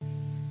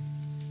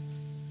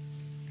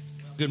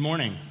Good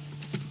morning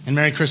and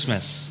Merry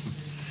Christmas.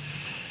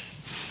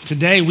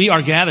 Today we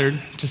are gathered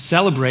to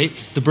celebrate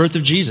the birth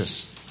of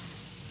Jesus.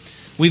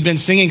 We've been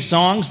singing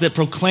songs that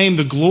proclaim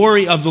the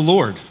glory of the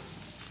Lord.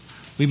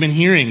 We've been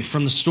hearing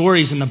from the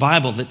stories in the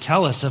Bible that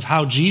tell us of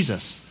how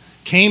Jesus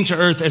came to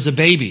earth as a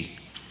baby.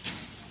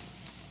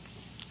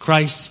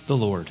 Christ the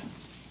Lord,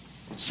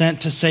 sent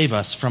to save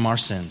us from our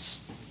sins.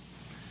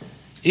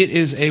 It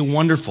is a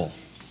wonderful,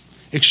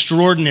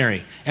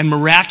 extraordinary, and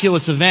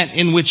miraculous event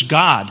in which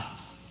God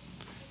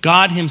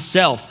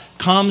himself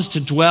comes to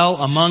dwell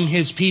among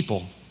his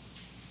people,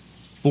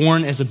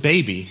 born as a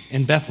baby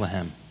in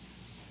Bethlehem.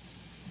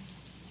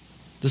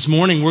 This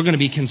morning we're going to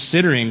be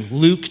considering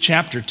Luke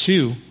chapter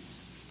 2.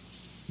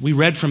 We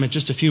read from it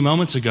just a few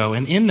moments ago,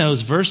 and in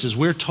those verses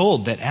we're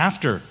told that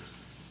after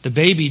the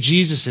baby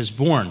Jesus is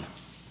born,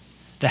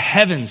 the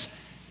heavens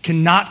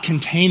cannot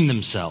contain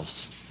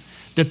themselves.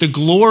 That the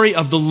glory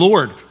of the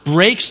Lord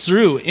breaks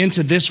through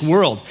into this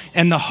world,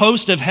 and the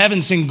host of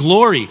heaven sing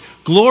glory,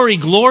 glory,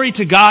 glory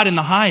to God in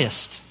the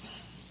highest.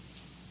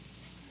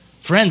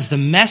 Friends, the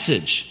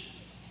message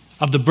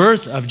of the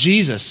birth of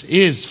Jesus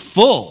is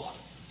full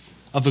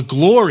of the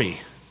glory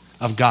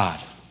of God.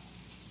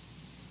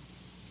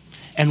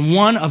 And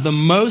one of the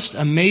most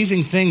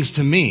amazing things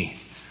to me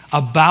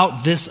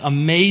about this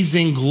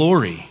amazing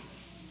glory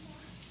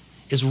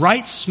is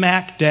right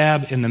smack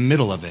dab in the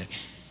middle of it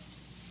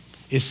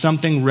is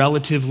something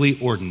relatively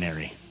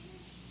ordinary.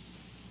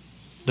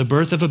 The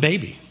birth of a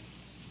baby.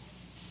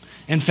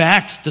 In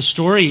fact, the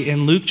story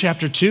in Luke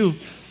chapter 2,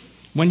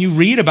 when you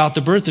read about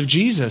the birth of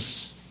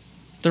Jesus,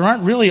 there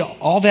aren't really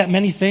all that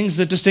many things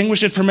that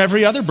distinguish it from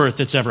every other birth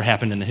that's ever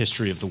happened in the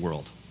history of the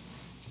world.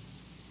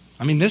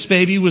 I mean, this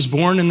baby was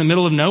born in the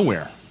middle of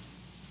nowhere,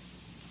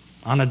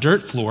 on a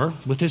dirt floor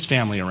with his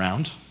family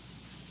around,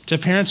 to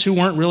parents who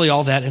weren't really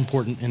all that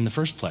important in the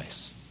first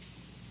place.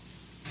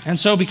 And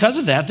so because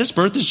of that, this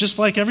birth is just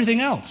like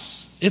everything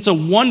else. It's a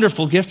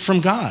wonderful gift from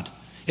God.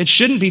 It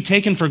shouldn't be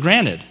taken for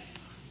granted,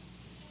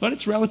 but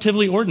it's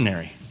relatively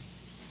ordinary.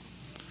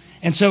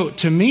 And so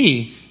to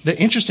me, the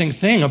interesting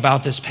thing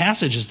about this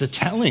passage is the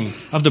telling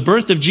of the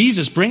birth of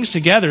Jesus brings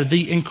together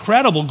the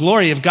incredible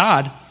glory of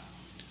God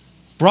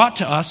brought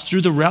to us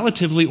through the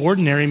relatively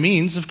ordinary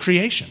means of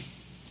creation.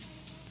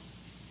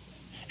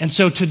 And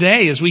so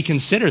today, as we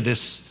consider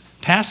this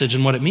passage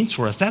and what it means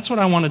for us, that's what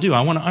I want to do.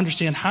 I want to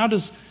understand, how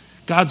does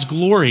God's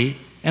glory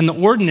and the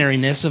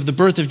ordinariness of the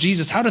birth of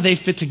Jesus, how do they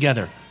fit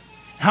together?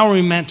 How are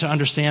we meant to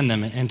understand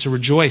them and to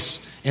rejoice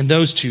in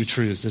those two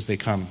truths as they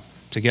come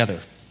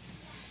together?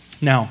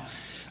 Now,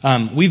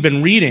 we've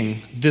been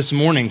reading this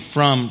morning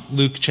from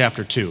Luke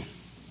chapter 2.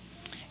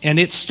 And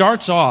it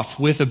starts off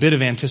with a bit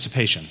of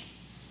anticipation.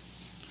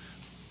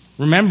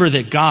 Remember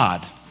that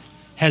God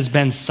has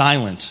been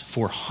silent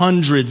for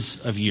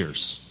hundreds of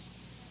years.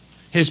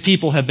 His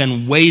people have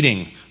been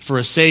waiting for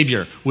a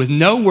Savior with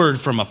no word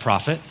from a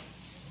prophet.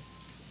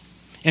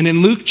 And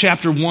in Luke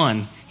chapter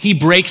 1, he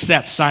breaks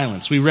that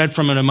silence. We read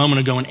from it a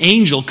moment ago. An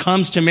angel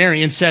comes to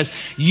Mary and says,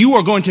 "You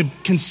are going to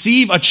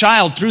conceive a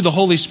child through the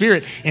Holy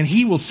Spirit, and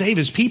he will save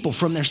his people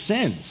from their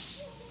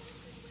sins."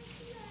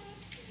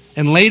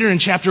 And later in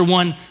chapter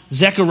 1,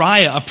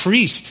 Zechariah, a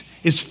priest,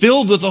 is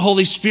filled with the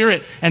Holy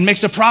Spirit and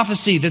makes a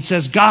prophecy that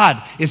says God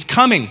is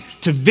coming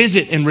to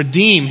visit and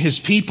redeem his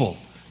people,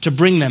 to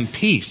bring them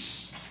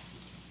peace.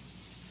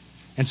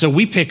 And so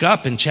we pick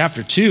up in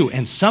chapter 2,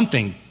 and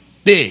something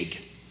big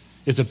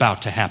is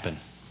about to happen.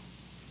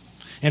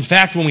 In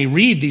fact, when we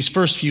read these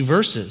first few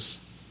verses,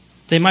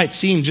 they might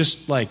seem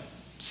just like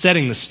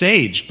setting the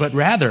stage, but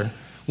rather,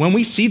 when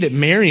we see that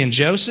Mary and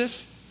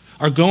Joseph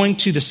are going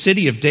to the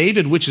city of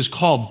David, which is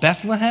called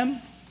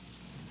Bethlehem,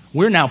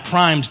 we're now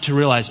primed to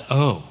realize,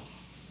 oh,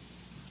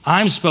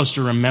 I'm supposed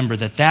to remember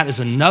that that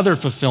is another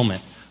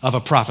fulfillment of a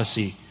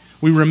prophecy.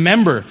 We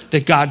remember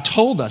that God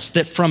told us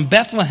that from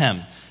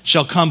Bethlehem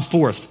shall come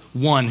forth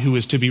one who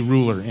is to be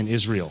ruler in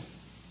Israel.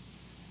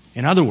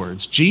 In other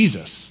words,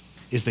 Jesus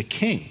is the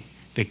king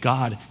that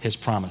God has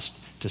promised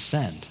to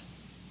send.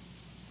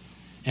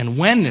 And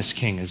when this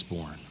king is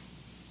born,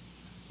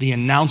 the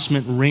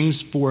announcement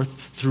rings forth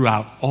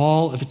throughout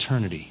all of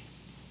eternity.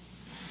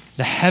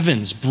 The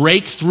heavens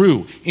break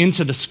through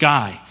into the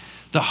sky.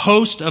 The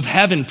host of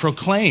heaven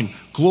proclaim,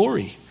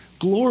 glory,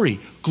 glory,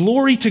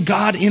 glory to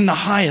God in the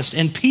highest,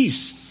 and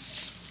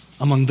peace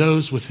among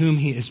those with whom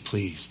he is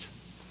pleased.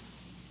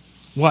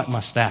 What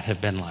must that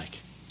have been like?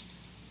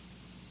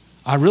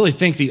 I really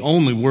think the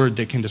only word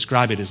that can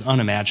describe it is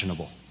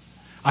unimaginable.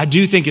 I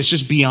do think it's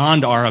just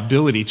beyond our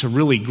ability to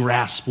really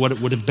grasp what it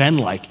would have been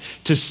like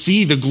to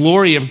see the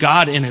glory of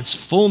God in its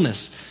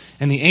fullness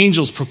and the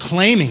angels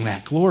proclaiming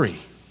that glory.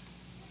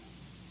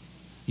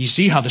 You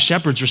see how the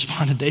shepherds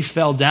responded. They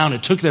fell down.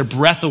 It took their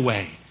breath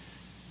away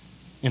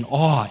in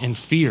awe and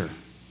fear.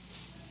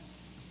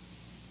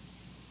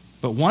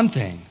 But one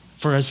thing,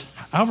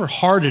 however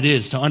hard it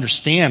is to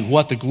understand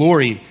what the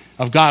glory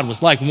of God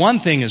was like, one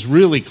thing is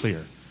really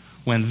clear.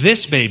 When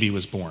this baby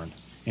was born,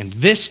 in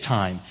this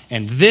time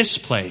and this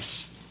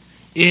place,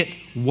 it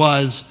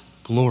was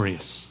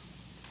glorious.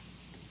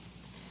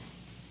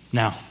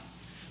 Now,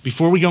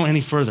 Before we go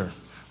any further,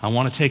 I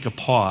want to take a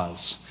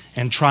pause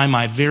and try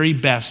my very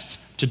best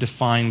to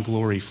define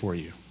glory for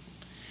you.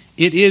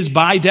 It is,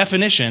 by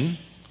definition,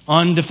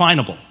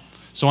 undefinable.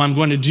 So I'm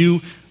going to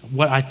do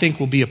what I think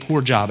will be a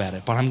poor job at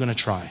it, but I'm going to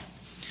try.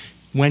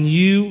 When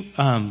you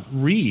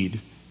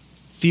read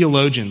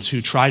theologians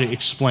who try to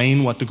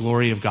explain what the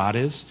glory of God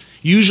is,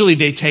 usually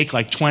they take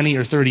like 20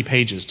 or 30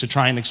 pages to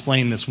try and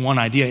explain this one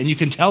idea, and you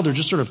can tell they're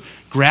just sort of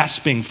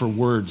grasping for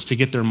words to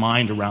get their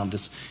mind around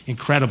this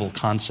incredible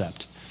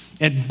concept.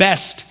 At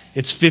best,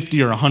 it's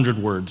 50 or 100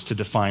 words to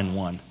define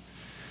one.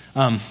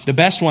 The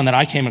best one that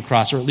I came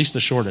across, or at least the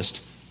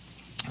shortest,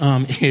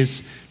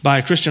 is by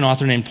a Christian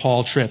author named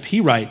Paul Tripp.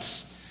 He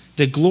writes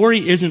that glory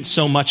isn't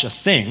so much a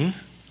thing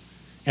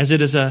as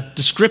it is a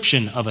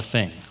description of a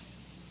thing.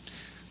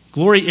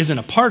 Glory isn't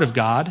a part of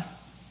God,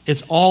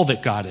 it's all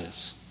that God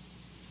is.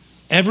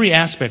 Every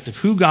aspect of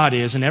who God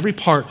is and every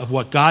part of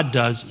what God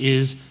does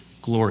is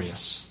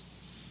glorious.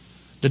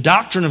 The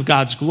doctrine of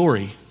God's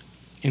glory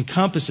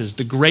encompasses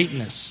the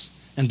greatness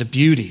and the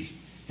beauty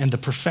and the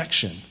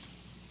perfection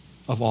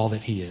of all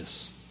that He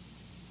is.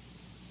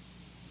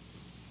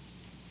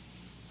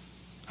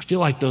 I feel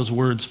like those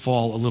words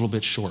fall a little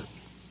bit short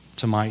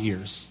to my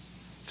ears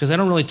because they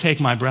don't really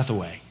take my breath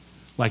away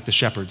like the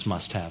shepherds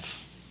must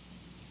have.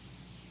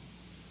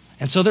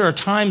 And so there are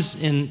times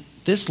in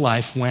this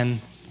life when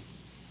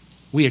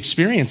we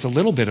experience a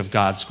little bit of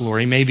God's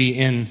glory, maybe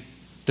in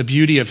the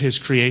beauty of His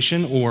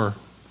creation or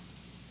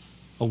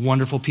a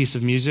wonderful piece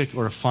of music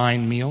or a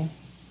fine meal.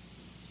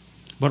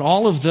 But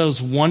all of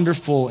those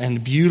wonderful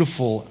and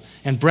beautiful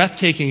and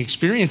breathtaking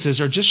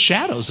experiences are just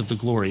shadows of the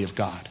glory of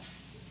God.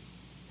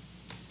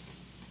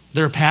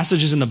 There are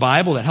passages in the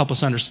Bible that help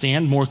us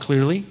understand more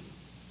clearly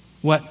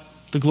what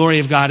the glory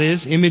of God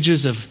is,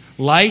 images of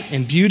light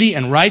and beauty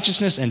and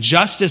righteousness and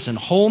justice and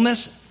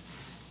wholeness.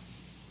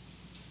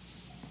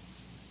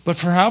 But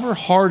for however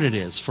hard it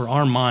is for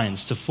our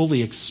minds to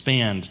fully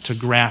expand, to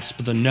grasp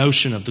the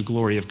notion of the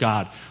glory of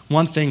God,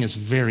 one thing is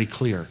very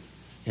clear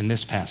in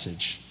this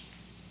passage.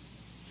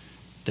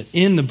 That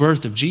in the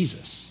birth of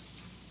Jesus,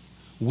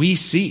 we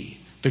see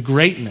the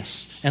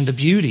greatness and the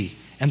beauty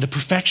and the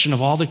perfection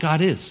of all that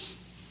God is.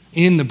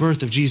 In the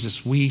birth of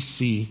Jesus, we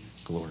see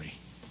glory.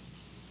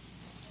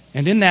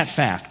 And in that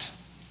fact,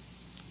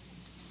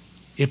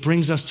 it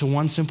brings us to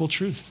one simple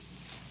truth,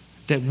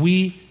 that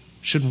we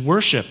should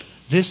worship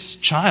this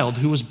child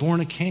who was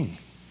born a king,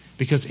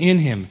 because in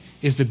him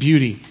is the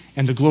beauty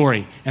and the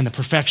glory and the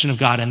perfection of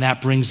God, and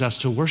that brings us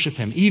to worship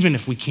Him, even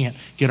if we can't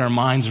get our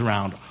minds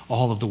around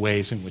all of the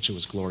ways in which it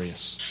was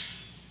glorious.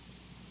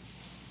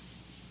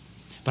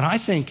 But I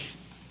think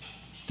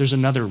there's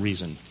another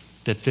reason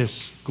that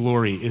this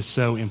glory is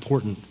so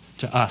important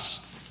to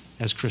us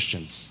as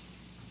Christians.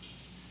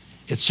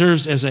 It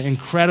serves as an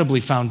incredibly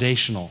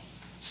foundational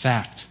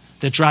fact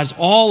that drives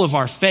all of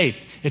our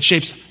faith. It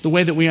shapes the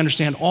way that we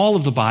understand all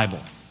of the Bible.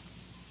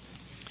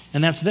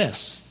 And that's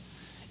this.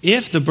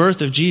 If the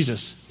birth of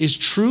Jesus is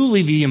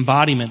truly the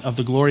embodiment of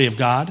the glory of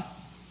God,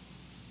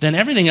 then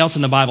everything else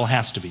in the Bible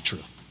has to be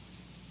true.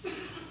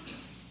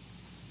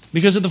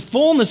 Because if the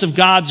fullness of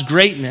God's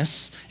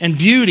greatness and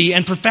beauty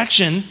and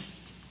perfection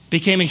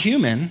became a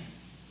human,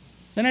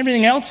 then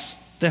everything else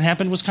that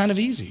happened was kind of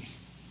easy.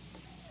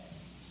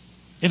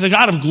 If the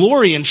God of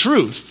glory and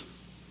truth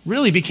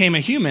really became a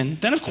human,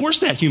 then of course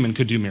that human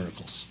could do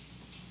miracles.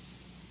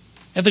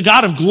 If the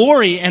God of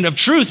glory and of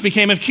truth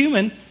became a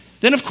human,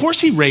 then of course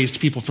He raised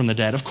people from the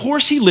dead. Of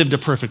course He lived a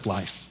perfect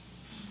life.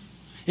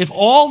 If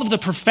all of the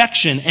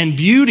perfection and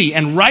beauty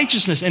and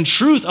righteousness and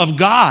truth of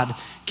God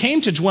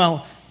came to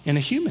dwell in a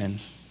human,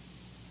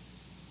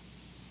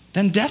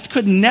 then death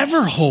could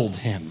never hold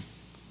Him.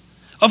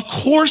 Of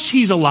course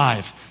He's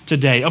alive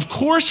today. Of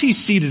course He's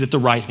seated at the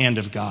right hand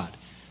of God.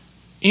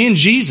 In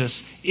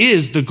Jesus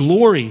is the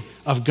glory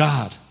of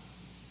God.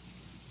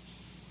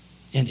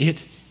 And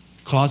it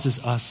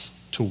causes us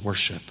to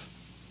worship.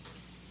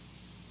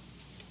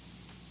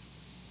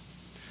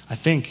 I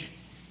think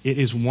it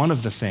is one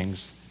of the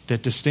things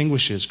that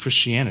distinguishes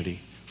Christianity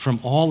from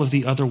all of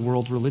the other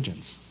world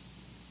religions.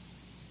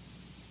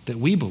 That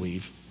we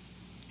believe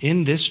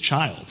in this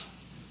child,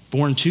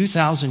 born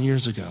 2,000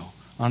 years ago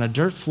on a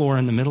dirt floor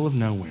in the middle of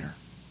nowhere,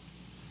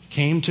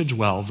 came to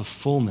dwell the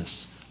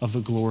fullness of the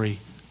glory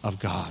of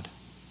God.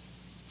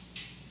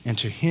 And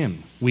to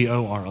Him we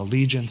owe our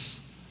allegiance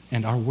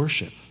and our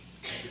worship.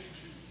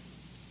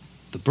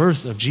 The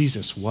birth of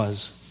Jesus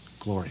was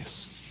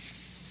glorious.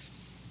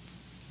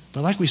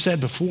 But like we said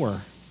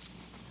before,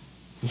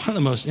 one of the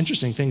most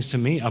interesting things to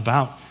me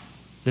about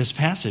this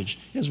passage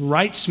is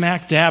right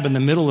smack dab in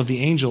the middle of the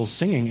angels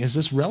singing is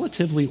this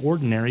relatively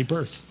ordinary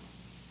birth.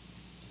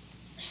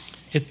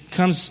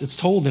 It's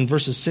told in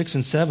verses 6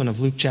 and 7 of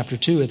Luke chapter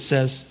 2. It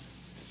says,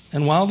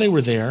 "And while they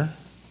were there,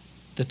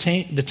 the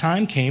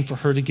time came for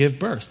her to give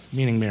birth,"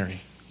 meaning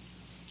Mary.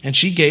 "And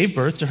she gave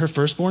birth to her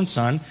firstborn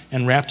son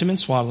and wrapped him in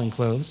swaddling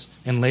clothes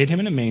and laid him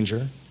in a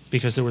manger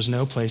because there was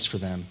no place for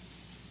them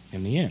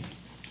in the inn."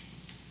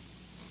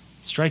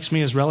 Strikes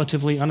me as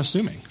relatively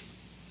unassuming.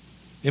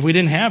 If we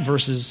didn't have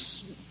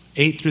verses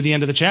 8 through the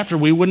end of the chapter,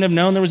 we wouldn't have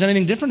known there was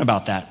anything different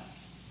about that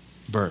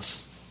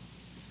birth.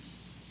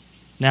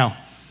 Now,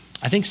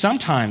 I think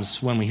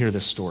sometimes when we hear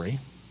this story,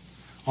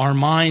 our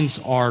minds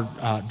are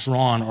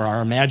drawn, or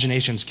our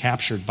imaginations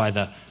captured by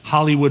the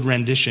Hollywood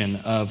rendition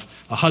of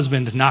a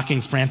husband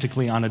knocking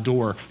frantically on a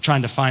door,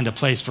 trying to find a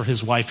place for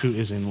his wife who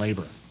is in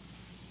labor.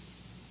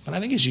 But I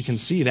think, as you can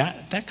see,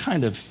 that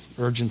kind of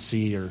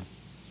urgency or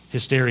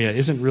hysteria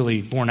isn't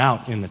really borne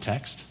out in the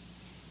text.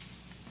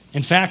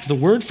 In fact, the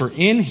word for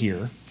inn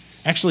here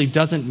actually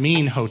doesn't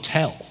mean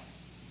hotel.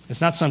 It's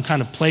not some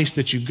kind of place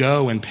that you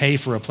go and pay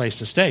for a place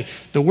to stay.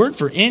 The word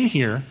for inn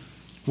here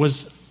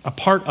was a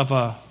part of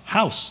a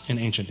house in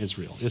ancient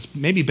Israel. It's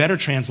maybe better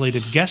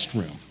translated guest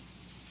room.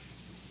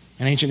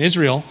 In ancient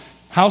Israel,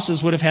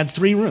 houses would have had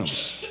 3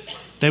 rooms.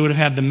 They would have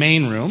had the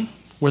main room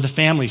where the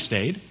family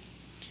stayed.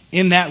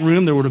 In that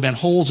room, there would have been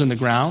holes in the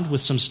ground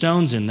with some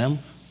stones in them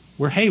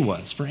where hay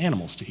was for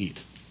animals to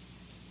eat.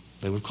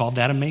 They would have called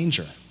that a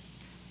manger.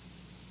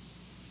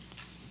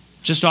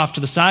 Just off to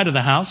the side of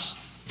the house,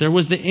 there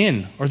was the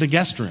inn or the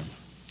guest room.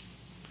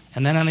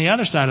 And then on the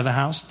other side of the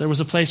house, there was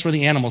a place where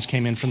the animals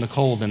came in from the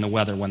cold and the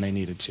weather when they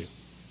needed to.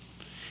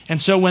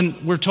 And so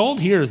when we're told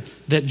here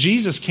that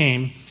Jesus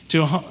came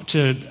to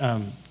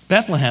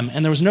Bethlehem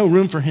and there was no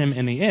room for him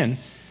in the inn,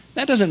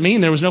 that doesn't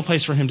mean there was no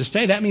place for him to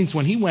stay. That means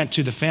when he went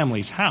to the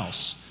family's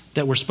house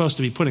that were supposed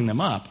to be putting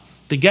them up,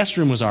 the guest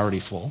room was already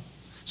full.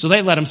 So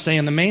they let him stay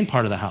in the main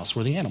part of the house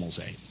where the animals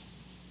ate.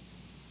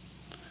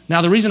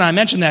 Now, the reason I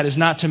mention that is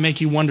not to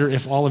make you wonder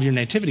if all of your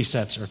nativity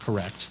sets are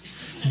correct.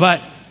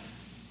 But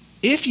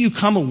if you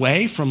come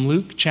away from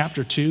Luke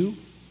chapter 2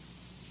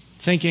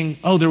 thinking,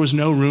 oh, there was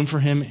no room for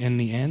him in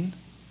the inn,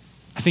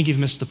 I think you've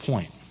missed the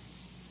point.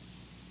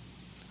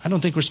 I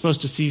don't think we're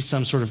supposed to see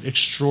some sort of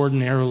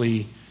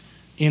extraordinarily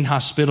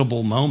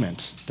inhospitable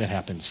moment that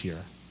happens here.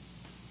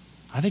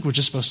 I think we're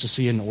just supposed to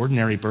see an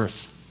ordinary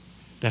birth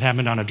that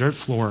happened on a dirt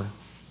floor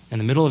in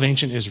the middle of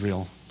ancient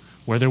Israel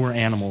where there were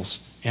animals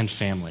and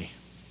family.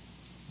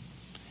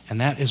 And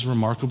that is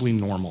remarkably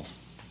normal.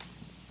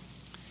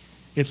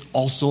 It's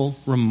also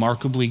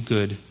remarkably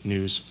good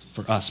news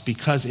for us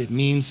because it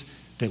means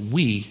that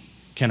we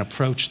can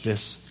approach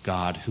this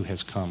God who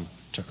has come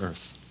to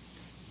earth.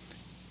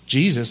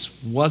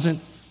 Jesus wasn't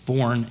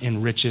born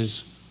in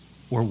riches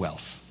or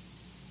wealth.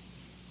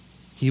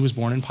 He was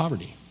born in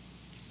poverty.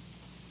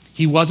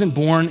 He wasn't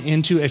born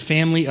into a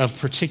family of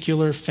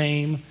particular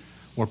fame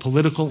or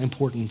political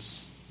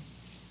importance.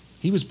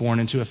 He was born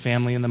into a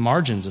family in the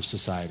margins of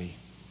society.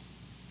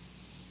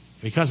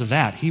 Because of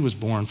that, he was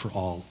born for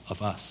all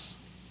of us.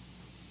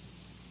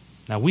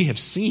 Now, we have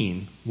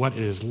seen what it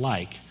is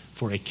like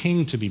for a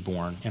king to be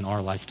born in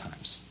our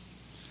lifetimes.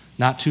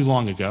 Not too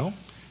long ago,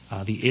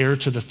 the heir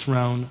to the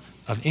throne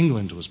of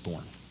England was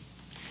born.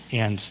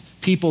 And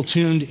people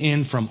tuned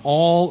in from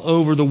all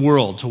over the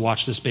world to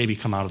watch this baby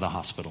come out of the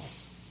hospital.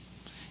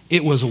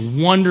 It was a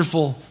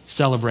wonderful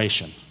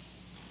celebration.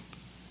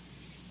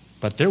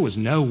 But there was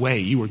no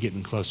way you were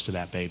getting close to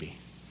that baby.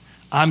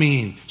 I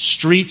mean,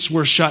 streets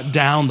were shut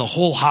down. The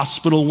whole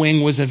hospital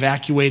wing was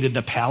evacuated.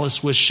 The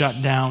palace was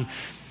shut down.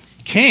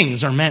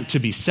 Kings are meant to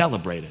be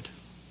celebrated.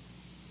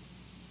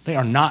 They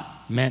are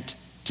not meant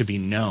to be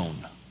known.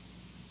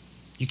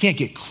 You can't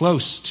get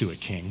close to a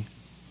king.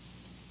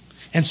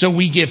 And so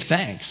we give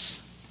thanks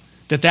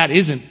that that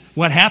isn't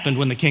what happened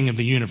when the King of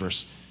the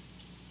universe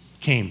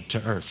came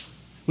to earth.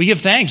 We give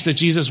thanks that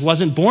Jesus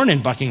wasn't born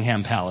in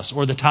Buckingham Palace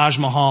or the Taj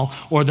Mahal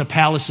or the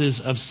palaces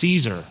of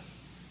Caesar.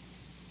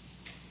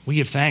 We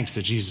give thanks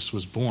that Jesus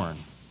was born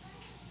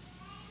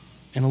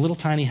in a little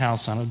tiny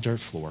house on a dirt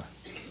floor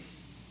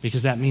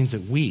because that means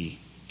that we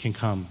can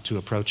come to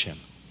approach him.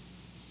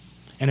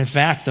 And in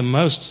fact, the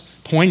most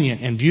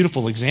poignant and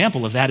beautiful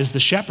example of that is the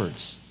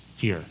shepherds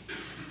here.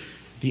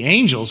 The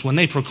angels, when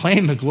they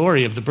proclaim the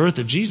glory of the birth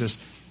of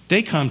Jesus,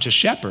 they come to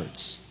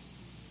shepherds.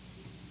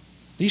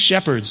 These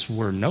shepherds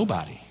were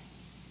nobody.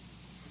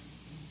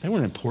 They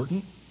weren't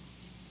important.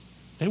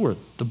 They were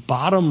the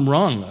bottom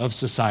rung of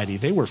society.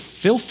 They were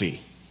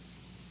filthy.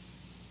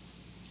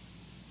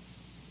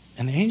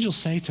 And the angels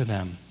say to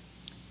them,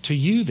 "To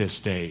you this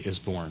day is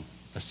born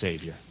a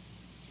Savior."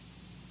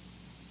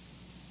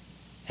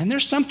 And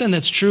there's something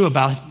that's true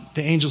about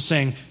the angels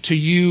saying, "To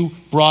you,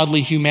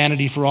 broadly,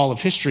 humanity for all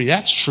of history."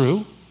 That's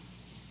true.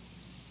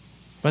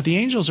 But the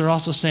angels are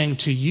also saying,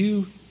 "To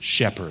you,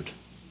 shepherd,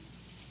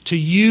 to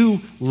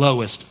you,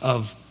 lowest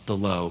of the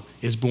low,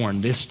 is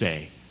born this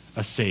day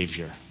a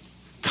Savior.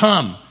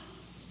 Come,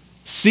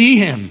 see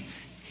him.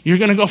 You're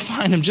going to go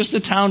find him just a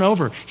town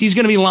over. He's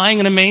going to be lying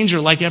in a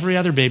manger like every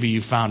other baby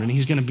you found, and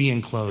he's going to be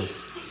in clothes.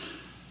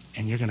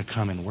 And you're going to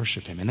come and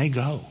worship him." And they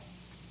go.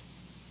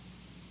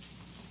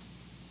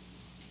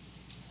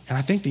 And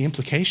I think the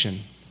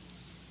implication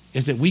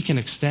is that we can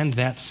extend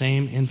that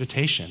same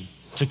invitation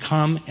to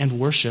come and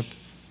worship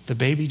the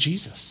baby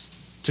Jesus,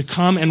 to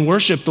come and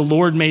worship the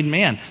Lord made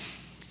man.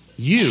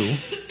 You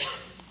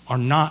are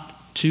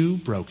not too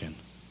broken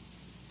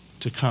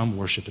to come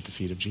worship at the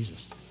feet of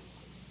Jesus.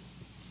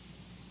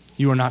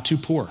 You are not too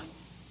poor.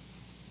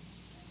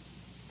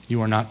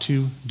 You are not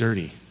too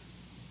dirty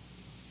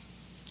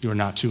you are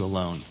not too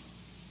alone.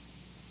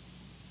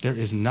 There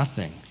is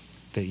nothing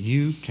that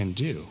you can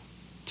do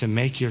to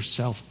make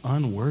yourself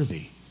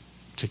unworthy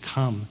to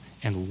come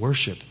and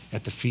worship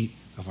at the feet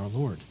of our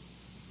Lord.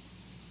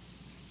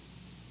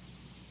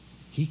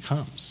 He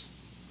comes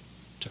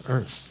to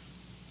earth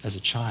as a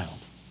child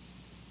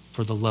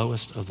for the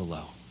lowest of the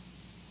low.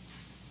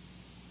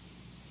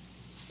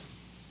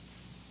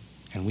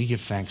 And we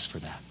give thanks for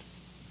that,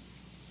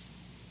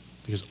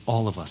 because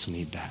all of us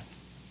need that.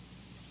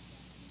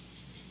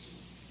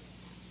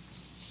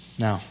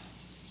 Now,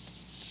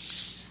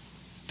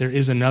 there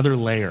is another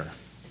layer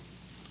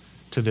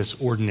to this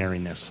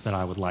ordinariness that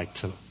I would like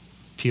to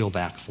peel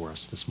back for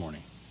us this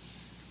morning.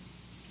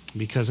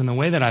 Because in the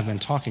way that I've been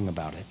talking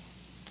about it,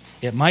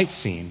 it might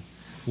seem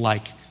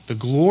like the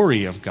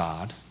glory of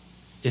God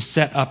is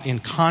set up in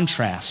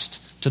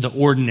contrast to the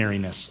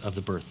ordinariness of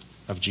the birth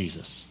of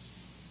Jesus.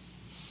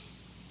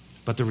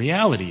 But the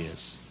reality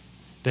is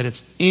that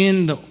it's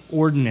in the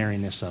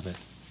ordinariness of it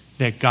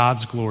that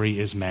God's glory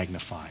is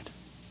magnified.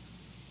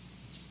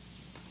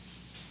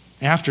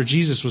 After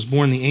Jesus was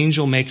born, the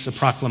angel makes a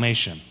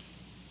proclamation.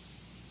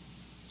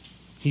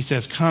 He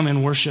says, "Come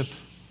and worship.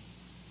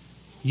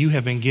 You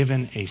have been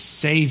given a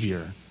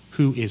Savior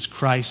who is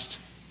Christ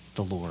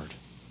the Lord."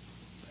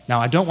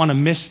 Now, I don't want to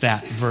miss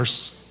that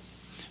verse,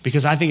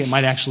 because I think it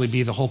might actually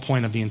be the whole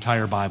point of the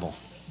entire Bible.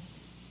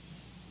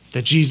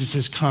 That Jesus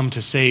has come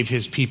to save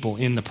his people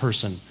in the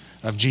person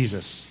of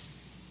Jesus.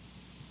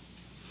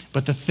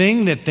 But the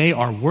thing that they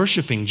are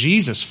worshiping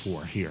Jesus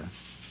for here,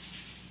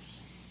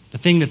 the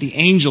thing that the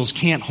angels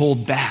can't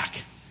hold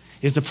back,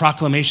 is the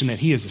proclamation that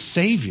he is the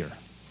Savior.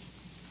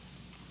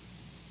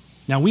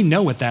 Now, we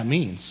know what that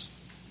means.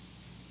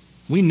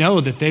 We know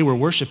that they were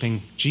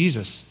worshiping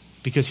Jesus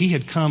because he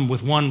had come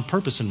with one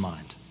purpose in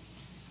mind.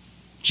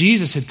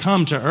 Jesus had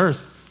come to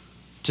earth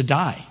to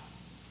die.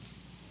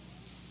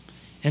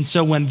 And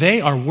so when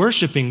they are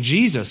worshiping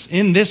Jesus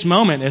in this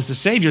moment as the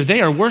Savior,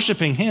 they are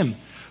worshiping him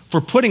for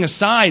putting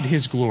aside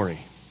his glory,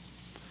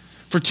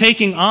 for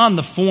taking on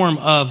the form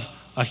of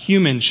a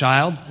human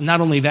child, not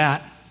only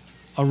that,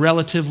 a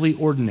relatively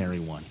ordinary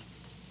one.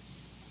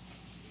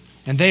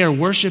 And they are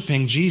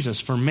worshiping Jesus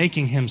for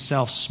making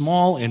himself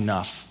small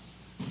enough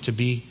to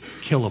be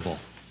killable.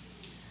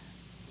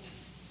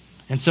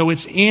 And so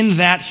it's in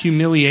that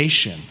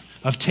humiliation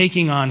of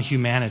taking on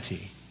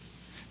humanity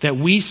that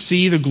we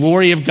see the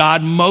glory of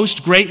God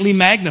most greatly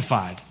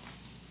magnified.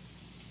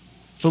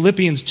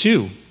 Philippians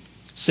 2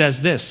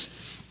 says this,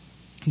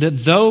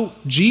 that though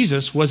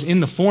Jesus was in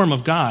the form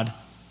of God,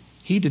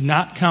 he did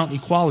not count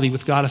equality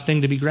with God a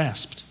thing to be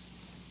grasped.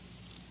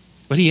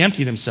 But he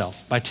emptied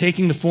himself by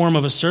taking the form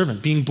of a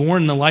servant, being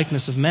born in the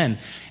likeness of men,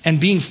 and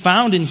being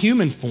found in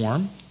human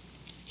form,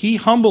 he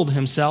humbled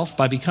himself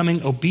by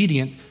becoming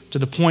obedient to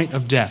the point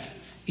of death,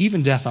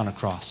 even death on a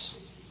cross.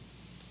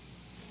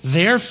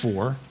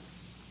 Therefore,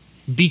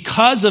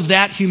 because of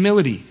that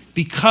humility,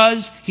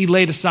 because he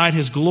laid aside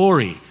his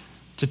glory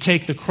to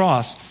take the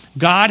cross,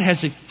 God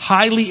has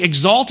highly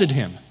exalted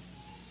him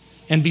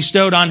and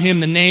bestowed on him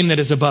the name that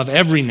is above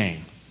every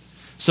name,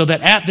 so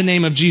that at the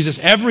name of Jesus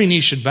every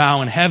knee should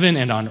bow in heaven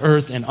and on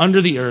earth and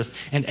under the earth,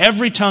 and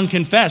every tongue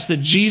confess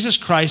that Jesus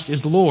Christ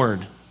is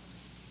Lord,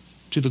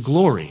 to the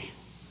glory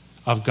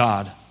of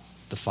God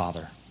the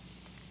Father.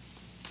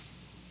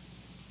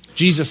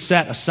 Jesus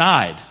set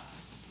aside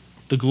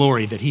the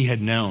glory that he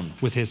had known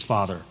with his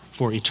Father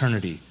for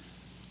eternity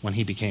when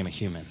he became a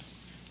human.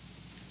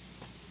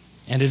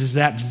 And it is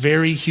that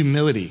very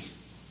humility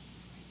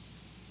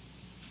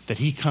that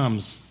he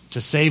comes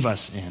to save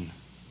us in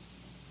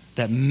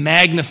that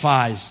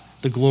magnifies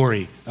the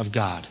glory of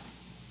God.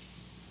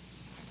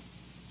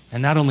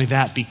 And not only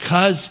that,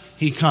 because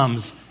he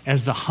comes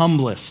as the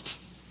humblest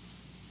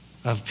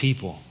of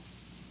people,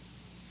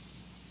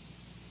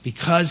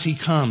 because he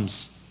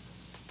comes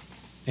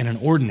in an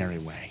ordinary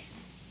way,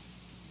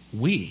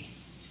 we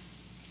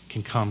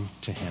can come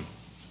to him.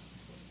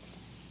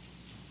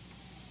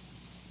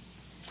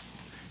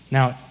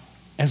 Now,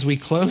 as we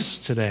close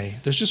today,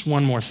 there's just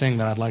one more thing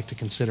that I'd like to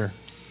consider,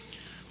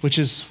 which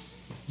is,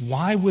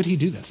 why would he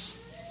do this?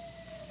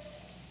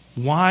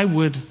 Why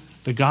would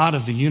the God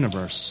of the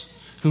universe,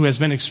 who has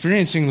been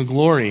experiencing the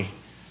glory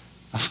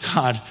of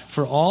God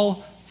for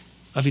all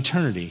of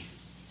eternity,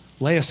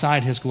 lay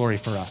aside his glory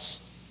for us?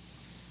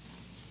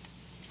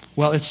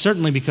 Well, it's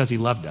certainly because he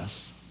loved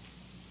us.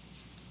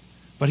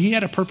 But he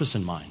had a purpose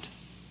in mind.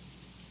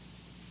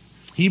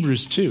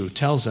 Hebrews 2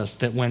 tells us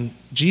that when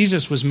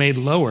Jesus was made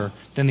lower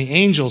than the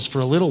angels for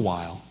a little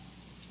while,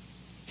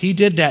 he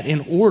did that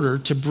in order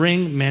to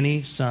bring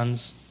many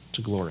sons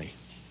to glory.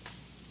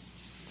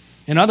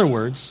 In other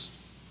words,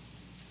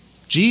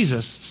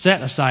 Jesus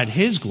set aside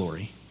his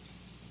glory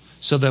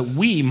so that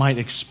we might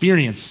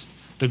experience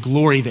the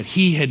glory that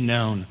he had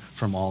known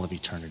from all of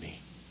eternity.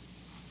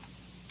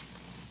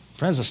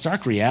 Friends, the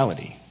stark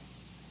reality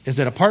is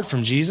that apart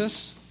from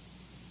Jesus,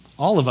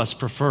 all of us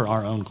prefer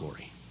our own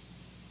glory.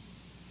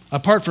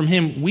 Apart from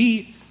him,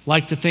 we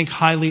like to think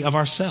highly of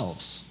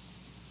ourselves.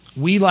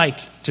 We like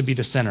to be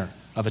the center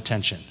of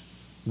attention.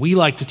 We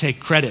like to take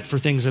credit for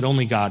things that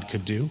only God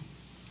could do.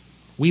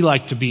 We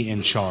like to be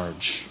in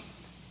charge.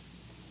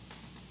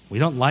 We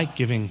don't like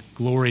giving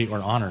glory or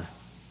honor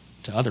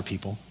to other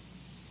people,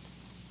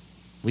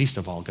 least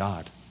of all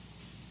God.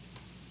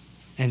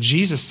 And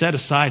Jesus set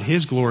aside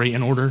his glory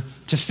in order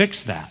to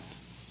fix that.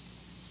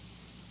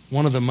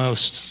 One of the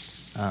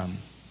most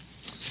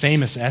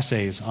famous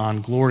essays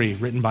on glory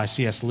written by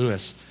C.S.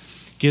 Lewis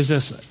gives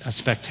us a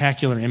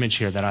spectacular image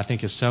here that I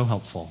think is so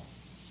helpful.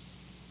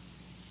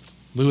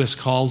 Lewis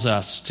calls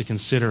us to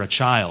consider a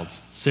child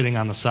sitting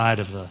on the side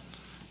of a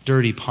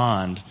dirty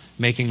pond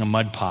making a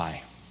mud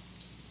pie.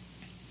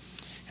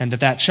 And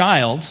that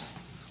child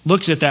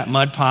looks at that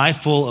mud pie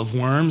full of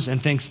worms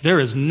and thinks, there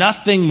is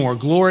nothing more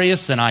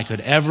glorious than I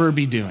could ever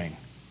be doing.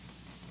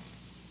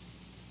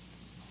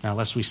 Now,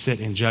 lest we sit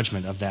in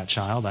judgment of that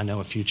child, I know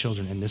a few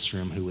children in this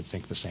room who would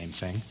think the same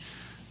thing,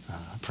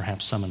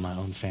 perhaps some in my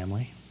own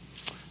family,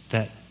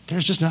 that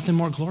there's just nothing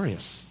more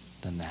glorious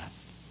than that.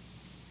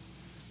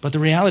 But the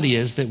reality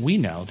is that we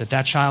know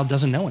that child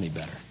doesn't know any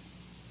better.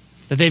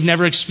 That they've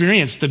never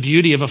experienced the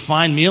beauty of a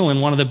fine meal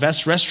in one of the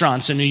best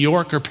restaurants in New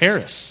York or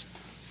Paris.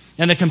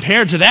 And that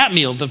compared to that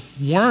meal, the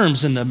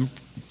worms and the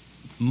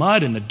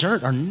mud and the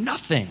dirt are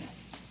nothing.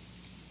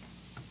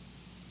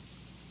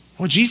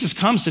 What Jesus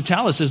comes to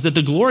tell us is that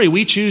the glory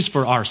we choose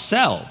for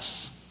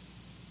ourselves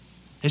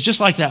is just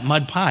like that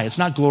mud pie. It's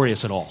not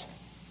glorious at all.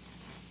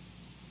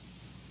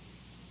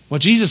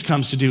 What Jesus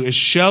comes to do is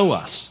show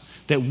us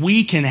that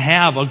we can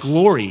have a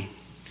glory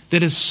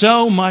that is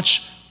so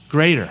much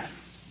greater,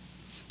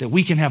 that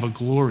we can have a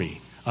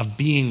glory of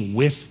being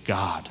with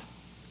God.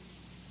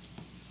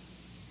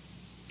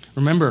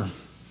 Remember,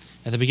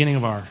 at the beginning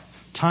of our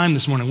time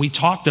this morning, we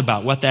talked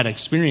about what that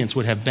experience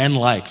would have been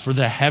like for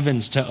the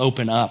heavens to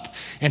open up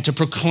and to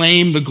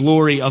proclaim the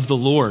glory of the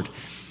Lord.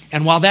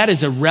 And while that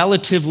is a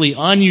relatively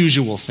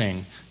unusual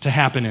thing to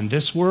happen in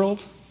this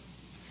world,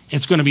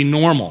 it's going to be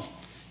normal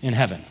in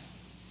heaven.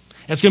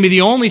 It's going to be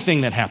the only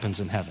thing that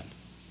happens in heaven.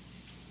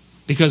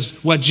 Because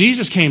what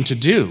Jesus came to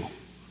do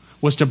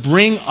was to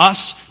bring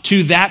us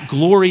to that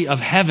glory of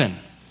heaven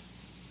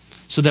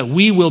so that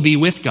we will be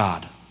with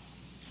God.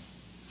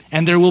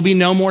 And there will be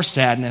no more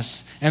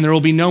sadness, and there will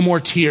be no more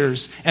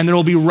tears, and there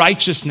will be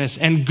righteousness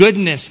and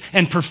goodness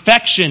and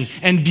perfection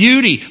and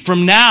beauty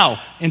from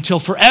now until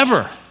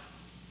forever.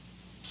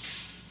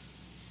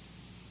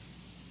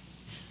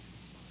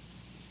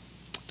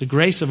 The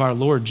grace of our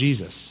Lord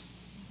Jesus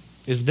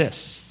is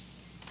this: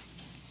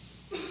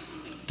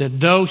 that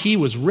though he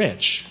was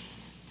rich,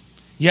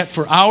 yet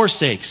for our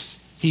sakes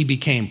he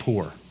became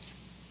poor,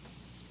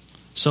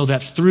 so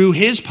that through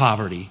his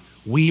poverty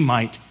we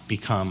might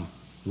become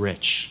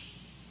rich.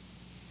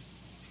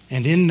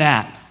 And in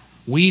that,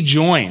 we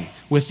join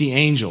with the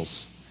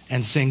angels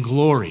and sing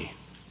glory,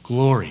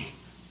 glory,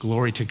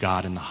 glory to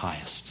God in the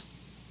highest.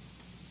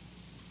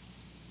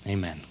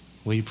 Amen.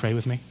 Will you pray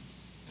with me?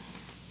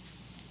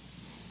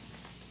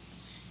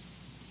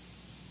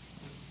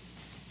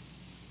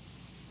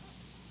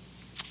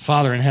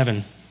 Father in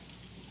heaven,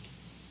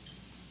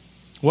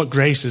 what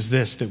grace is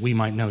this that we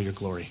might know your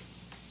glory?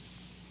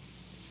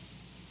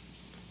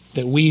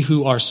 That we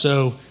who are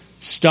so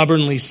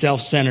stubbornly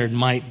self-centered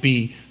might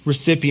be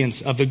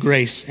recipients of the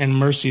grace and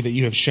mercy that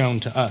you have shown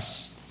to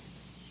us.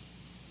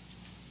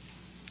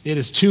 It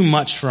is too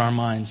much for our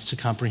minds to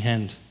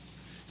comprehend,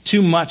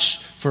 too much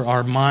for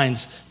our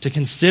minds to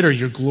consider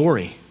your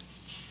glory.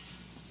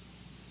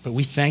 But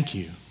we thank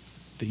you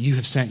that you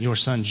have sent your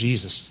Son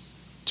Jesus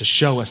to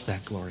show us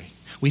that glory.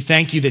 We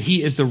thank you that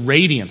he is the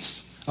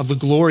radiance of the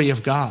glory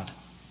of God.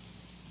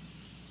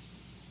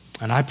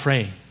 And I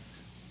pray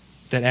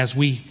that as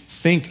we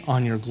think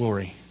on your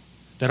glory,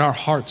 that our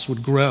hearts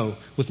would grow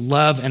with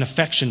love and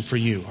affection for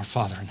you, our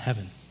Father in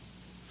heaven.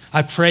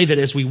 I pray that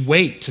as we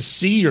wait to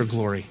see your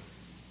glory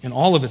in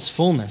all of its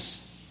fullness,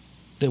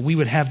 that we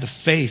would have the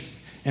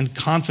faith and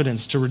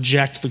confidence to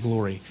reject the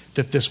glory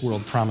that this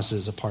world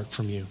promises apart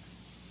from you.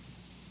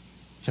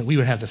 That we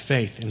would have the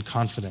faith and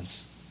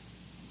confidence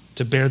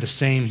to bear the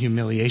same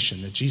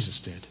humiliation that Jesus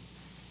did,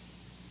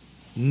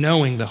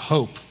 knowing the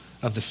hope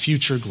of the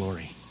future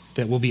glory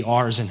that will be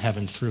ours in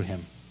heaven through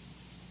him.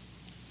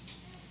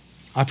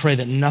 I pray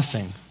that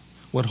nothing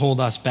would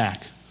hold us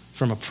back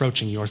from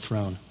approaching your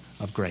throne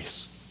of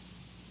grace.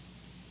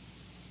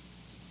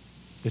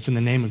 It's in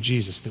the name of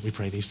Jesus that we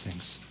pray these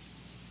things.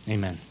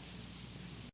 Amen.